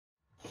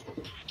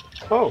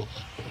Oh,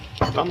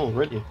 it's done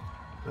already.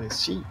 I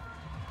see.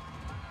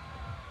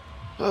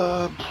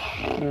 I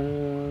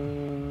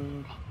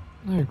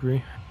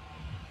agree.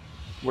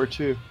 Where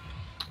to?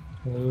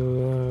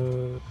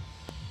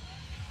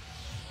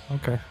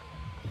 Okay.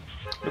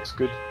 Looks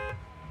good.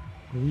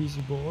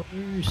 Easy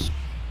boys.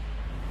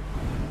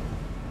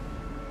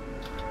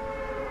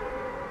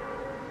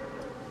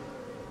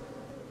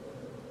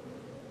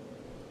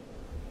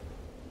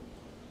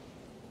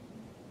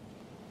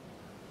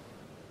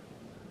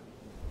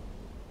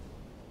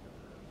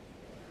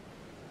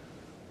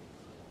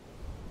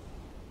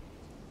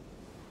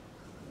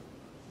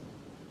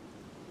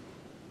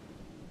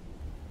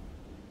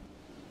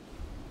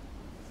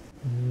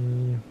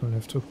 I'll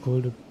have to pull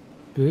it a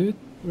bit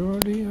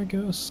early, I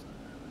guess.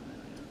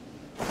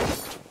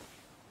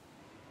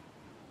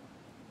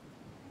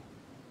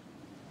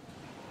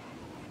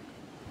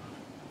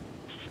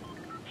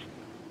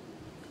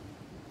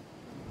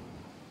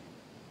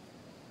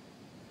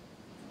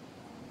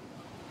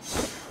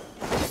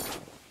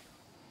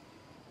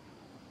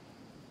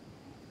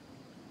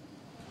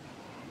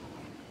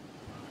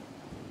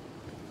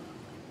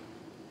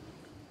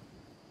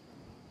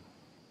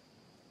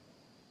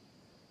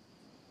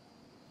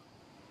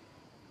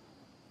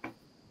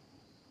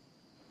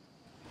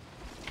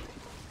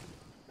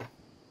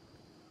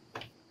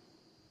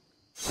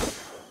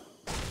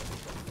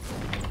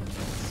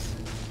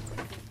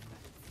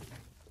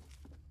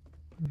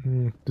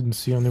 Didn't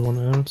see anyone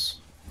else.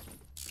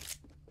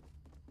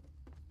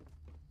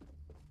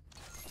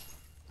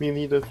 Me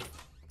neither.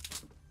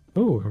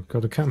 Oh, I've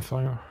got a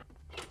campfire.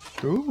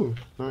 Ooh,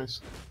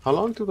 nice. How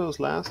long do those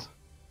last?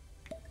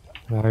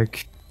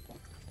 Like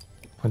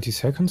 20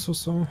 seconds or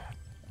so.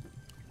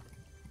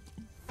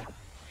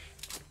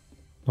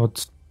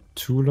 Not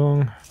too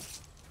long.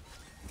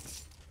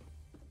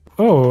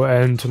 Oh,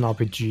 and an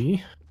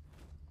RPG.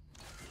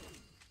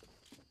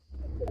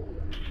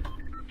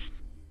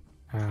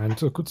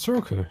 And a good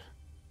circle.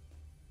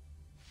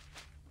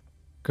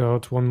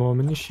 Got one more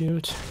mini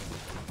shield.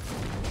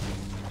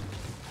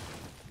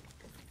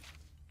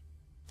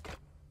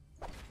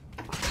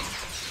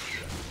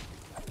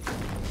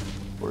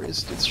 Where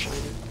is this shiny?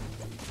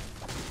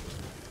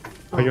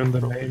 Are you on the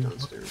probably main?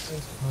 downstairs.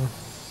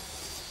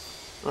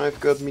 I've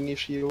got mini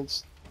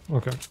shields.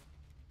 Okay.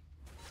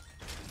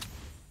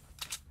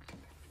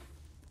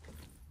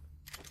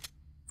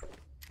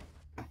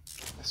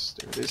 Yes,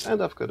 there it is.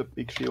 And I've got a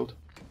big shield.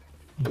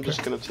 I'm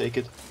just gonna take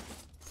it.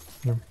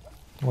 Yeah.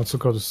 Also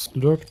got a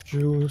slurp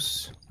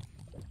juice.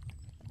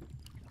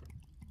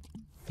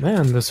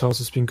 Man, this house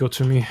has been good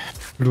to me.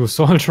 Blue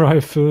assault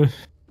rifle.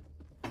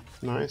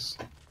 Nice.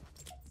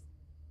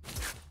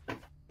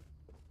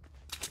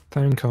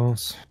 Tank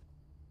house.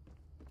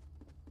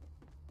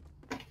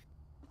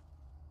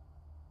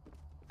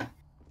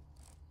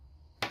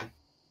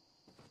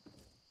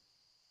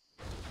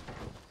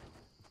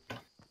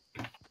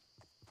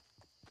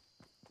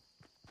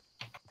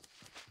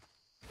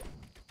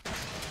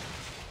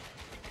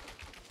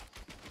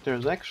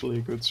 There's actually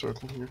a good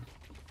circle here.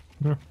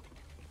 Yeah.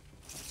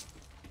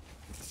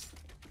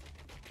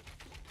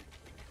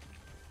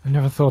 I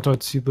never thought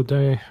I'd see the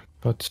day,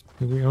 but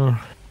here we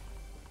are.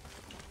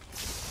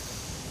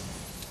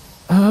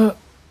 Oh,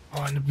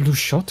 and a blue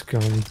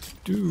shotgun.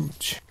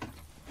 Dude.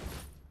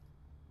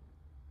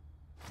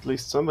 At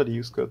least somebody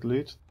who's got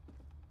loot.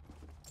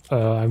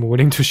 I'm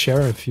willing to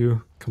share if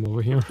you come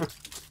over here.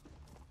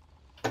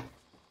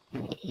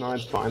 No,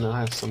 it's fine,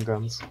 I have some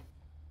guns.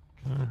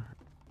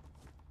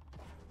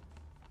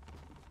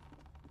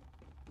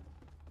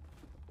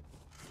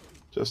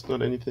 Just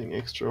not anything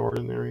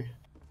extraordinary.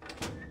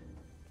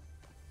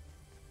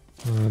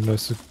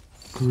 There's a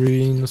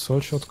green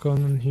assault shotgun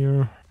in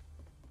here.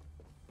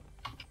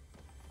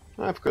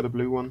 I've got a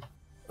blue one.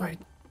 Right.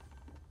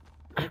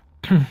 But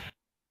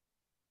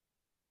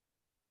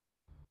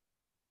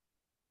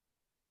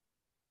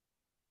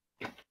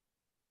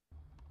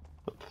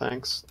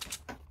thanks.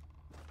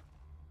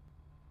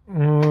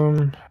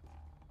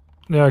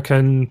 Yeah, I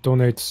can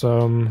donate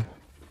some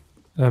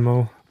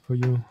ammo for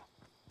you.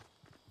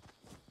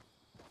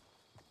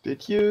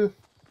 Did you?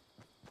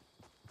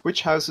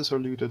 Which houses are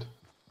looted?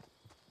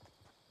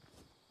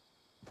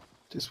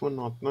 This one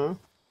not, no?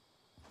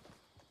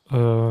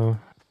 No.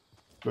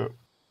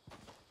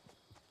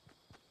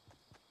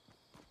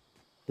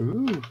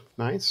 Ooh,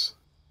 nice.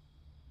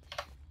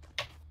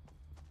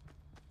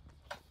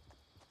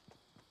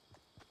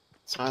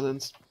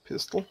 Silenced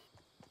pistol.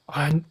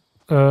 And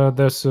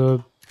there's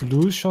a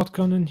blue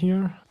shotgun in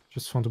here.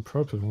 Just found a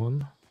purple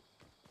one.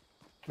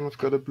 I've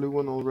got a blue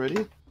one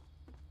already.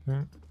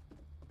 Yeah.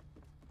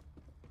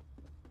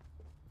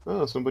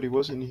 Oh, somebody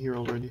was in here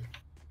already.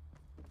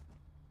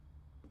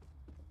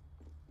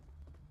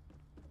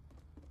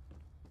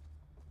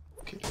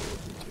 Okay.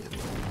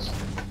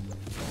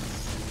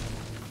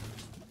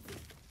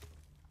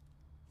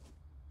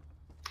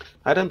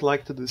 I don't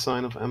like the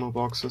design of ammo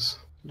boxes.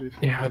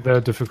 Yeah,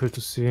 they're difficult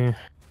to see.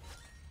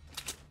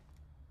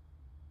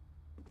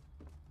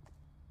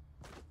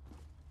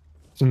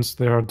 Since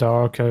they are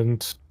dark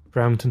and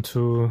rammed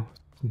into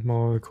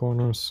more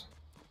corners.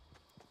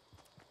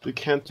 You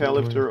can't tell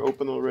if they're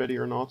open already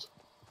or not.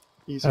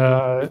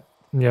 Easily.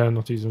 Yeah,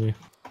 not easily.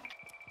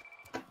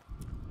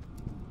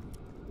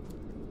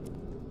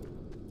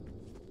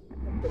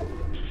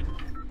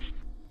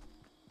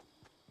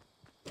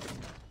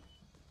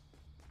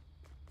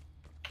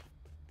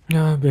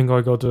 Yeah, bingo,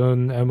 I got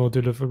an ammo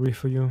delivery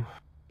for you.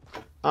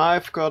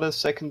 I've got a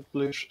second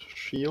blue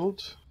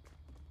shield.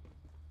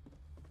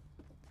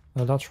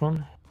 A large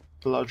one?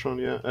 A large one,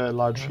 yeah.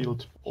 Large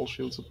shield. All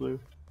shields are blue.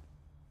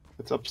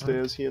 It's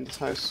upstairs here in this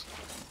house.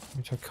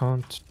 Which I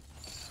can't.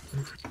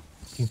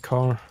 In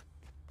car.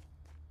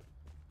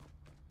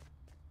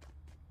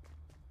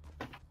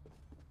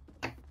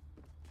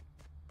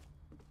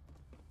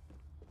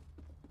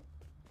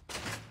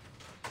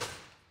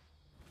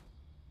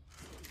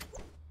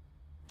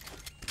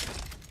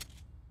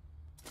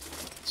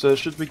 So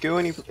should we go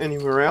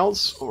anywhere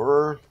else,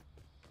 or?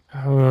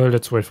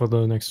 Let's wait for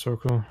the next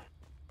circle.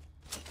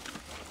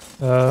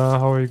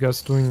 How are you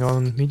guys doing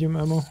on medium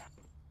ammo?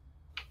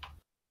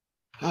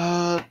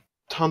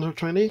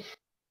 120.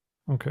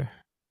 Okay.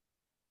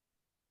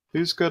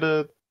 Who's got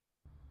a...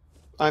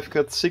 I've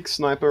got 6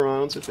 sniper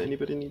rounds if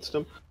anybody needs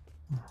them.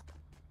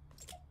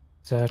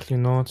 Sadly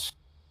not.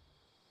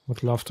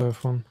 Would love to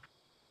have one.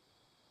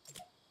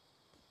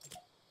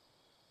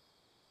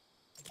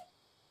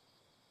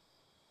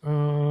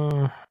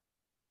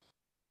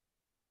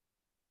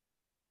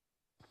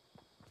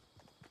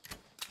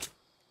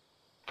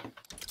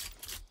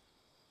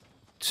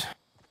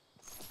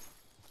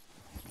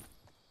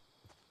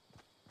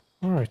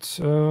 Alright,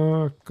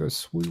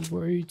 guess we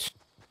wait.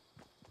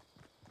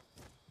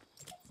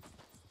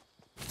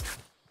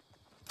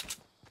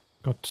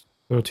 Got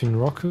 13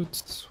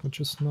 rockets, which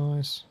is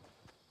nice.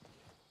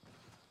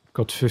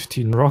 Got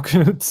 15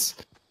 rockets.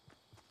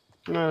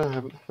 No, I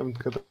haven't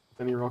got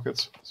any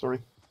rockets, sorry.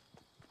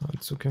 Oh,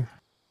 it's okay.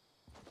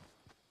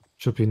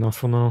 Should be enough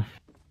for now.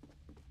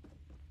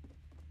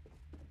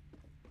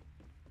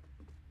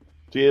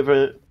 Do you have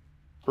a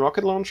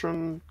rocket launcher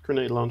and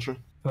grenade launcher?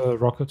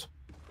 Rocket.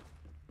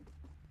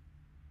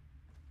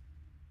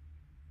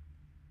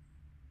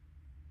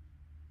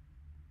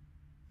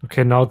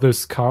 Okay, now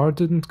this car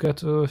didn't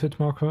get a hit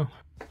marker.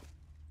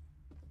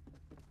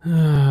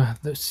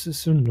 This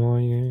is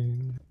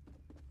annoying.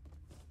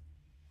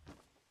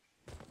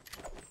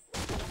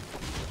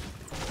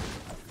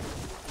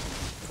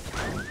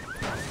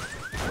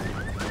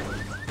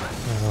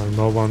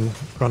 No one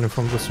running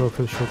from the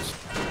circle should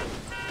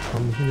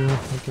come here,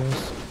 I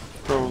guess.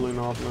 Probably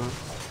not, no.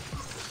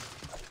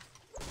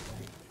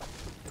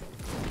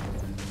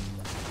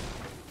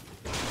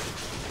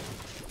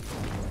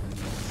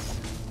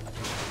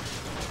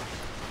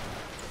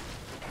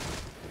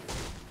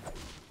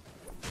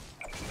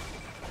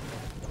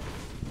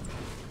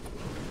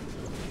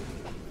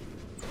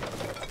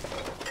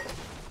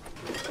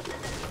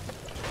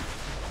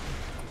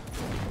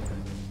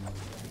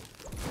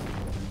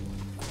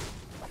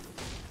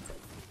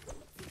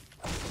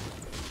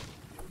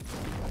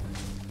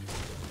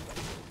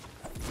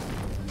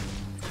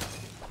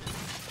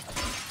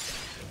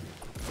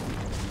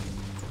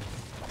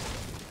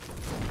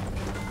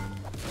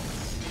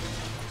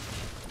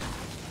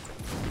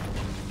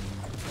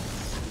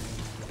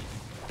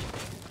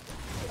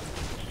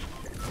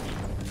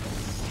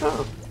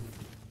 Oh.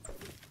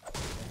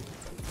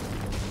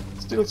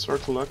 Still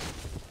circle luck.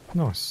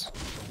 Nice.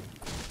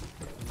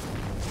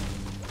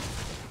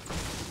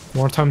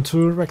 More time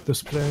to wreck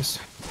this place.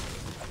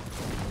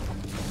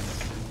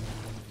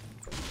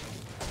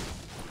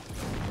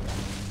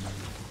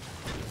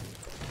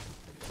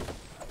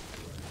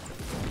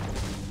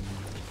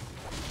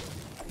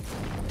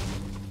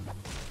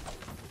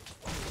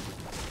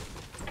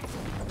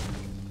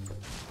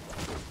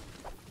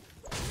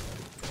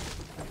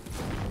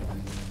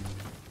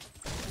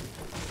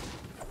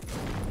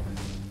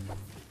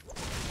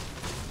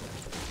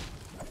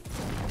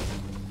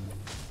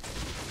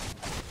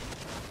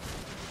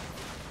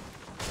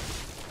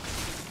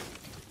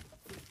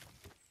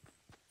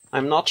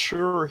 I'm not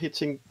sure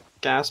hitting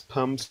gas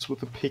pumps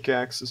with a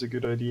pickaxe is a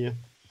good idea.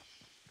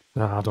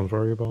 Nah, don't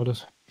worry about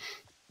it.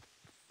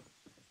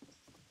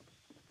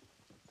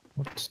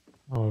 What?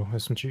 Oh,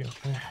 SMG,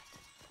 okay.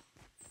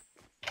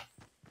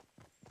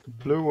 The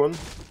blue one?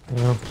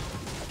 Yeah.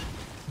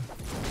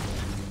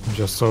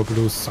 Just saw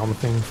blue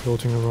something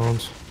floating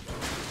around.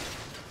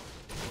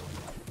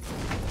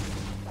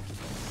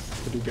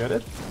 Did you get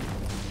it?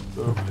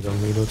 Oh, I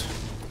don't need it.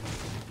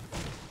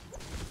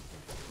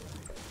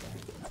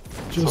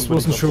 Just Somebody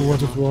wasn't got sure the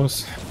what it ammo.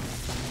 was.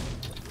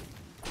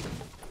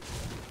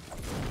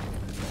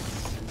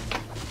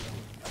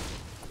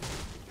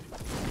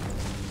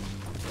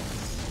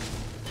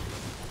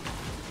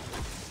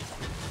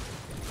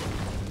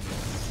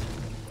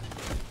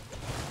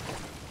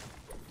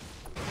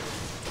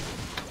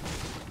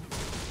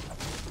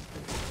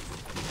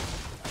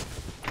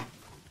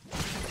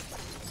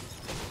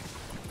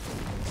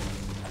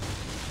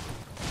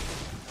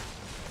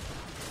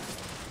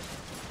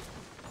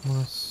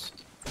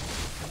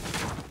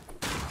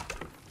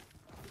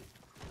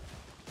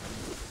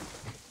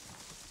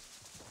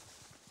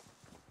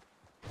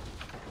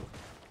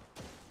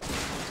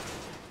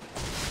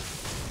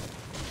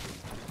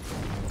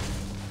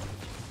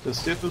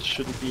 because there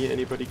shouldn't be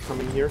anybody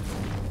coming here.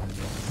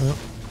 Yeah.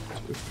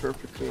 To be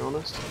perfectly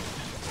honest.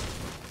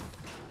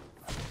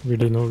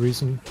 Really no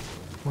reason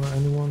for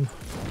anyone.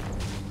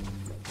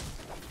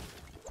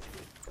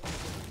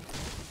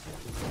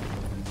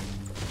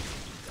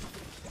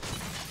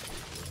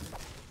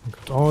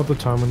 Got all the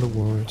time in the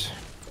world.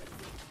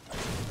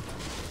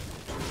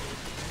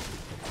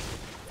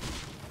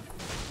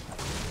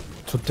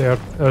 To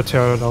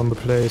tear down the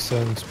place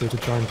and build a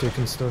giant dick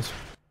instead.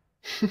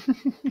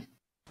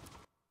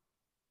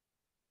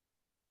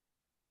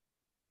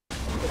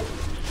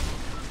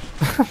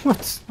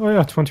 What? Oh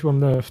yeah, 21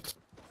 left.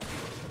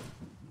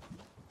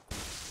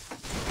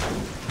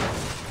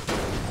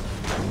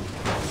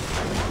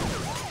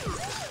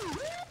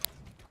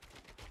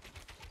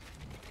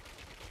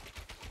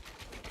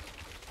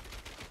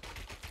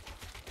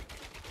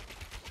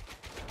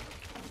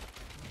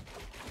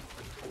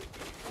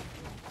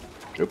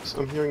 Oops,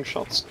 I'm hearing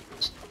shots.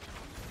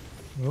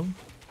 Oh.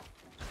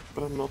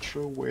 But I'm not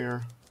sure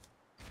where.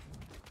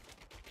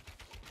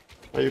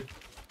 Are you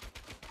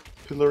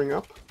pillaring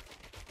up?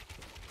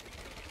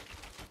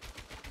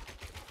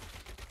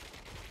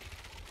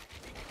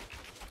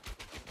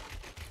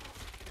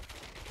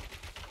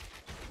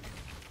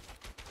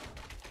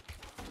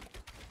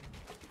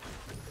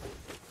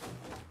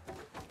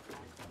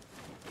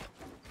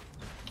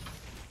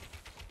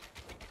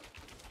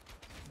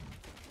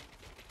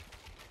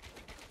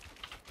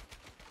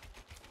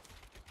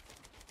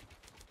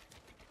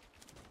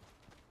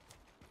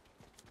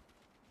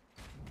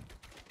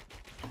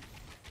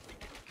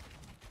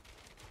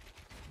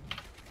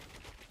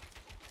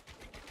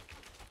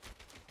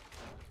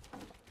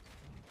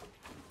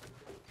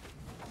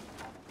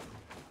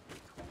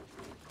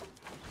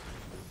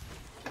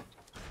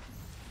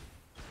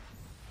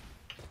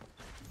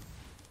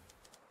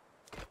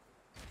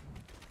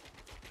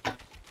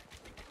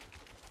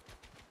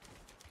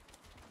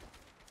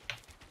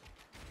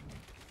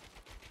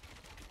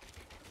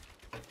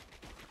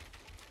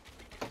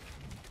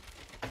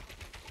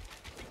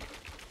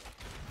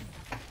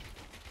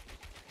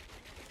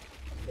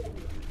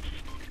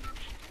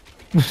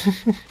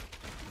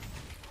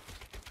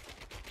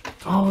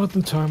 All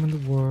the time in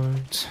the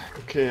world.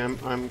 Okay,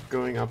 I'm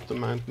going up the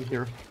mountain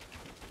here.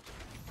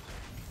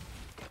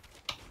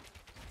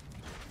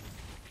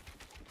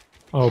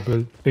 Oh,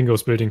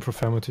 Bingo's building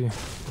Profamity.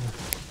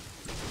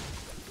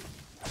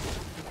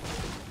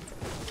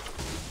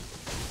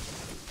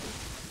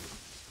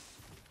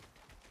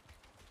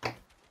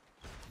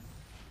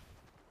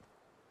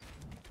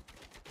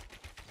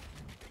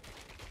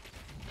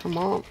 Come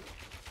on.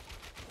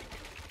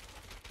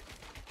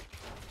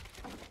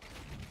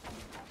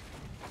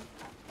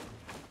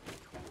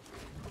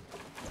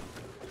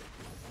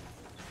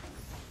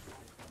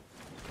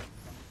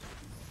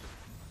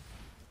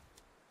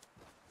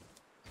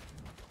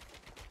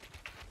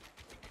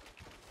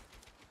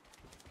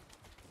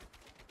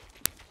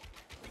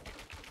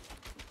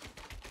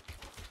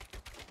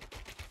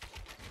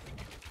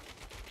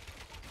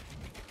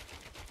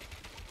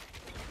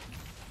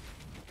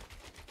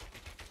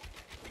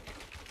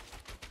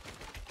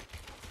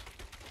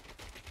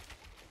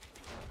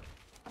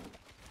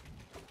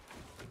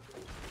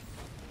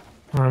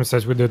 I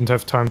said we didn't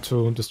have time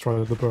to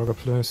destroy the burger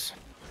place.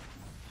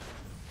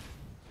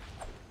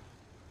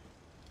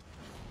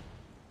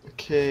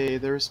 Okay,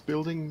 there's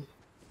building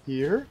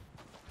here.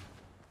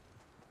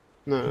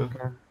 No,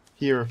 Okay.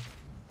 here.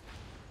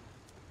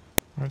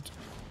 Right.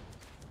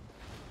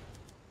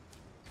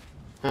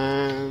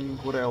 And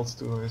what else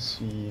do I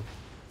see?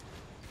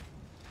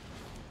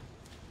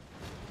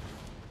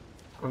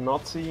 I'm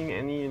not seeing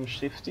any in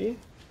Shifty.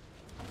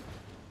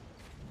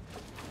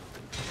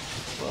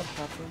 What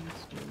happened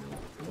to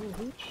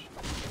my reach?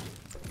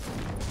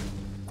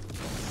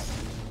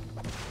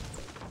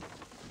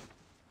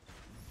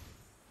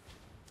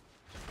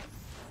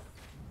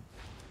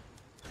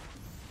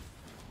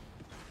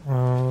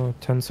 Uh,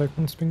 10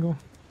 seconds, Bingo.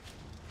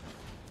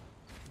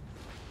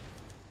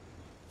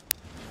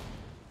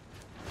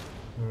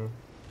 Hmm.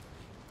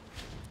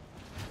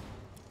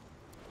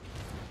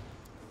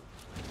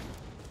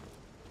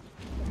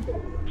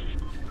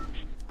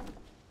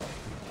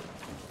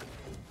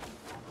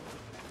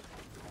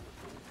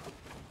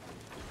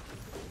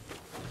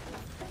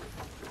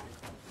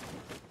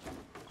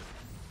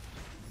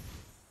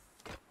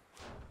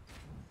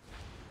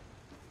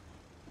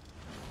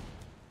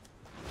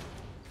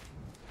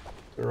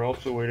 They're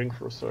also waiting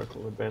for a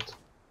circle, I bet.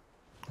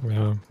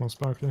 Yeah,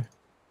 most likely.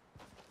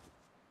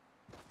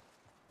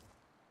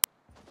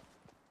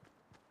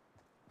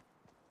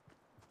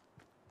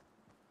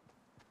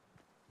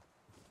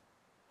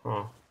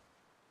 Huh.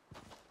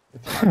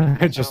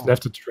 I just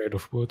left a trail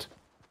of wood.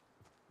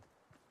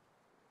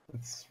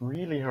 It's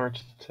really hard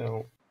to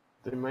tell.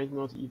 They might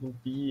not even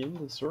be in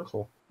the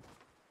circle.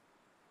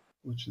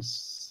 Which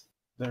is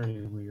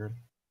very weird.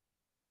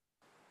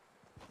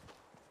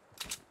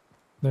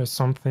 There's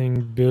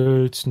something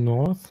built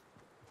north.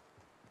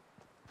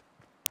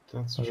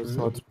 That's But it's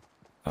true. not.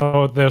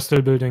 Oh, they're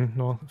still building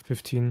north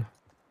 15.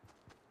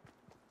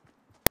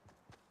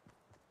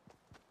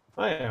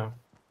 Oh yeah.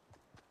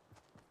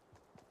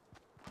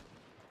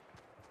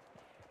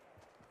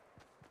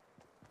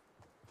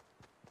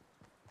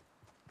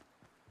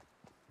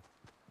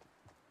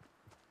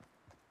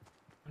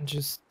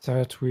 Just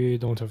that we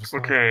don't have a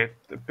sniper. Okay,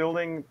 the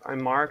building I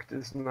marked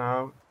is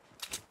now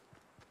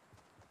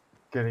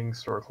getting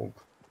circled.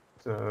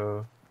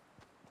 So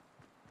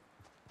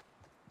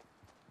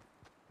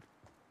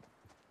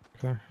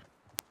Okay.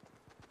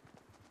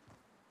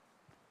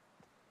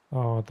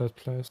 Oh, that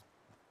place.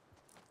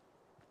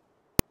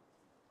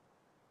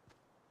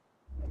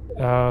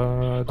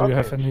 Do you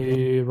have Okay.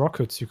 any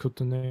rockets you could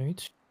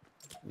donate?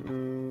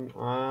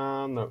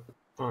 No.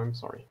 I'm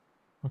sorry.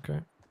 Okay.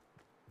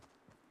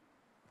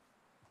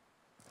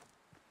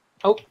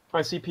 Oh,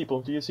 I see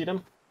people. Do you see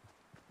them?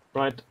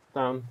 Right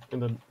down in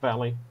the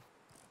valley.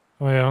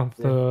 Oh yeah,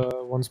 Yeah.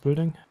 the one's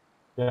building.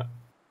 Yeah.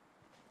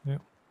 Yeah.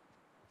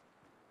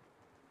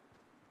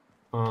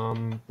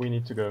 We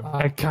need to go.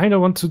 I kind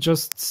of want to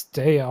just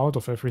stay out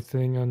of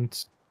everything and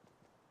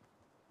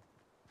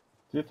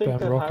Do you think spam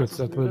that house rockets is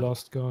at the looted?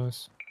 last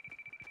guys.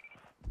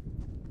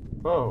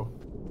 Oh.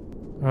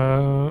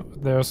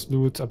 There's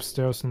loot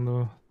upstairs in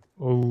the...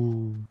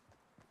 Oh.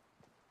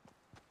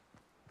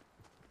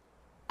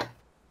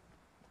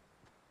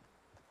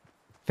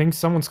 Think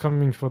someone's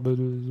coming for the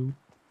loot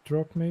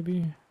drop,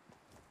 maybe?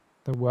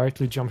 They're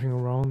wildly jumping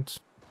around.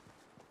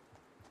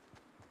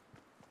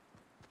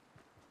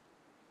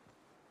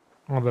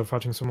 Oh, they're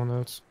fighting someone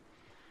else.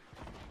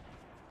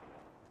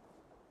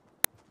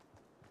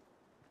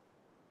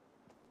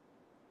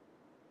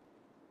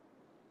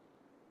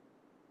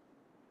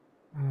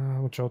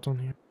 Watch out on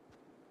here.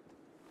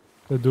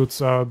 The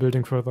dudes are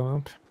building further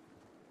up.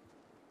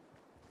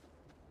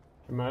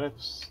 They might have.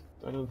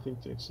 I don't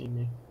think they've seen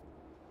me.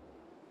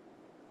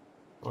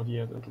 Not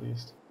yet, at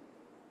least.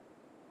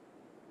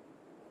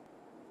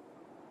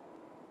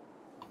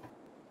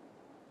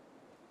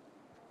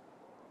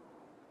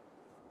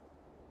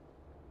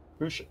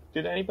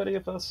 Did anybody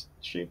of us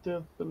shoot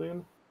the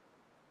balloon?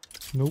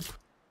 Nope.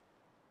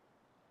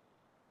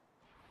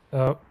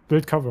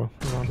 Build cover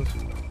around it.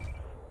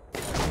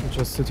 We're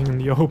just sitting in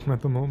the open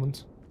at the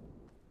moment.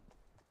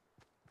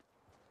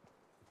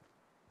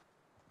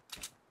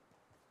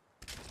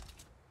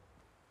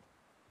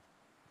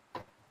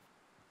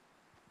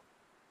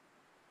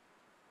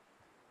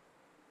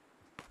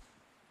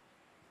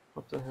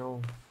 What the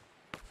hell?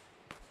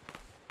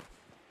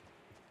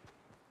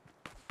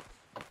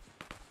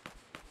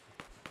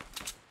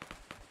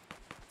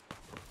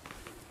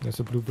 There's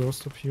a blue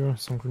burst up here,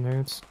 some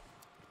grenades.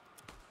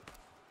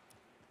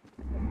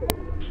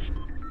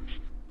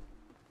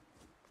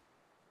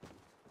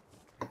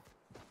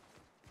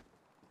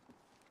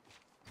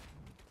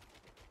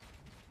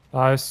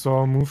 I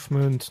saw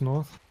movement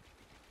north.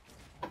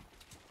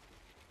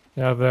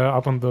 Yeah, they're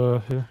up on the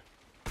hill.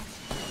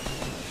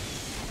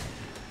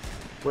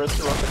 Where's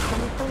the rocket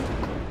coming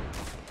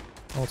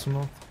from? Also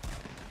north.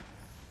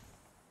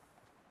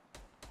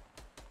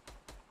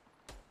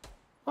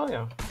 Oh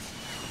yeah.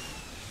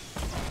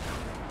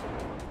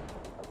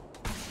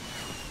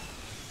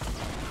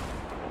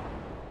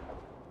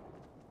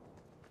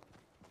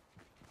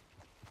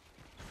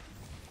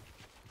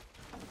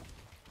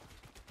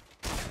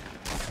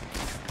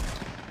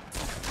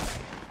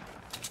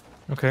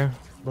 Okay,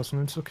 was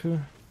an insta kill.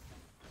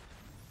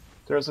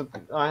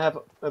 I have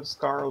a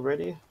scar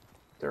already.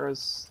 There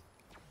is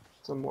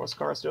some more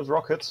scars. There's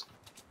rockets.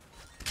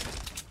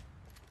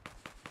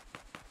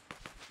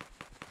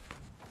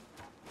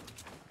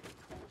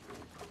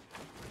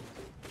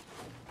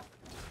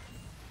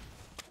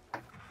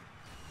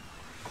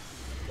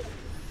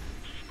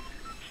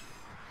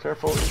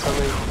 Careful,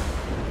 incoming.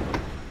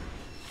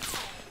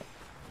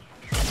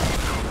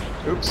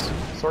 Oops,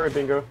 sorry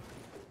Bingo.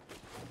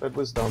 That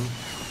was dumb.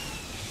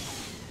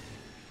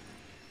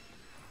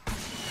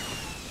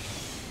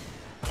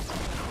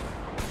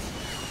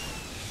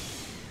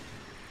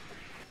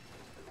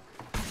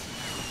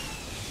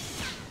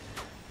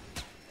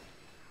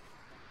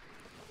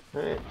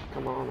 Hey,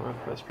 come on, I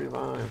pressed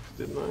revive,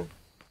 didn't I?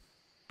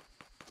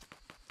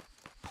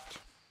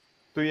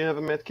 Do you have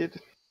a medkit?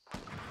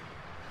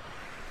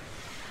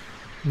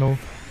 No.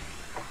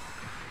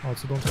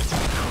 Also don't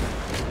have.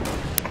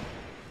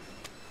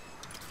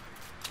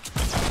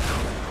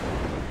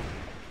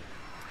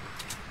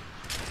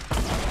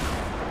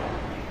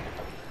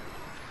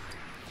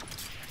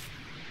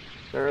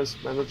 There is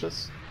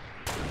bandages.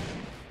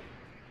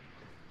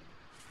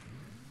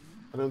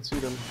 I don't see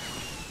them.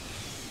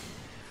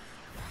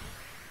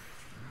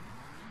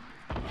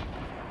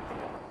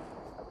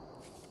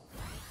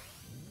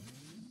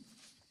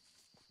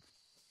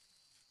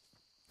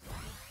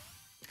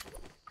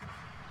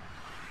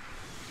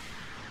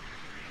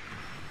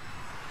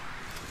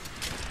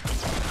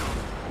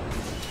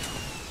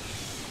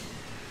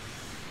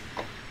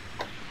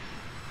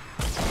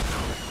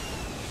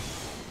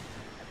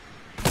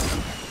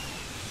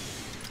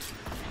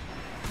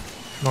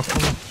 Not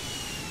coming.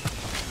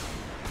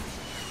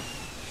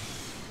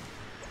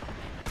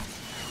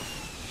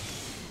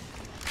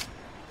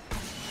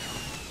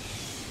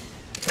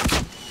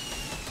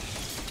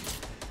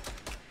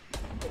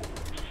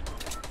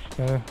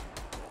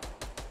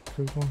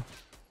 Killed one.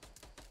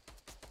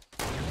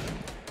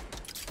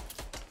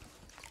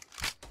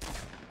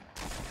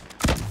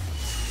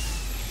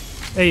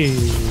 Hey!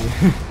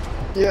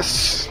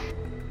 Yes!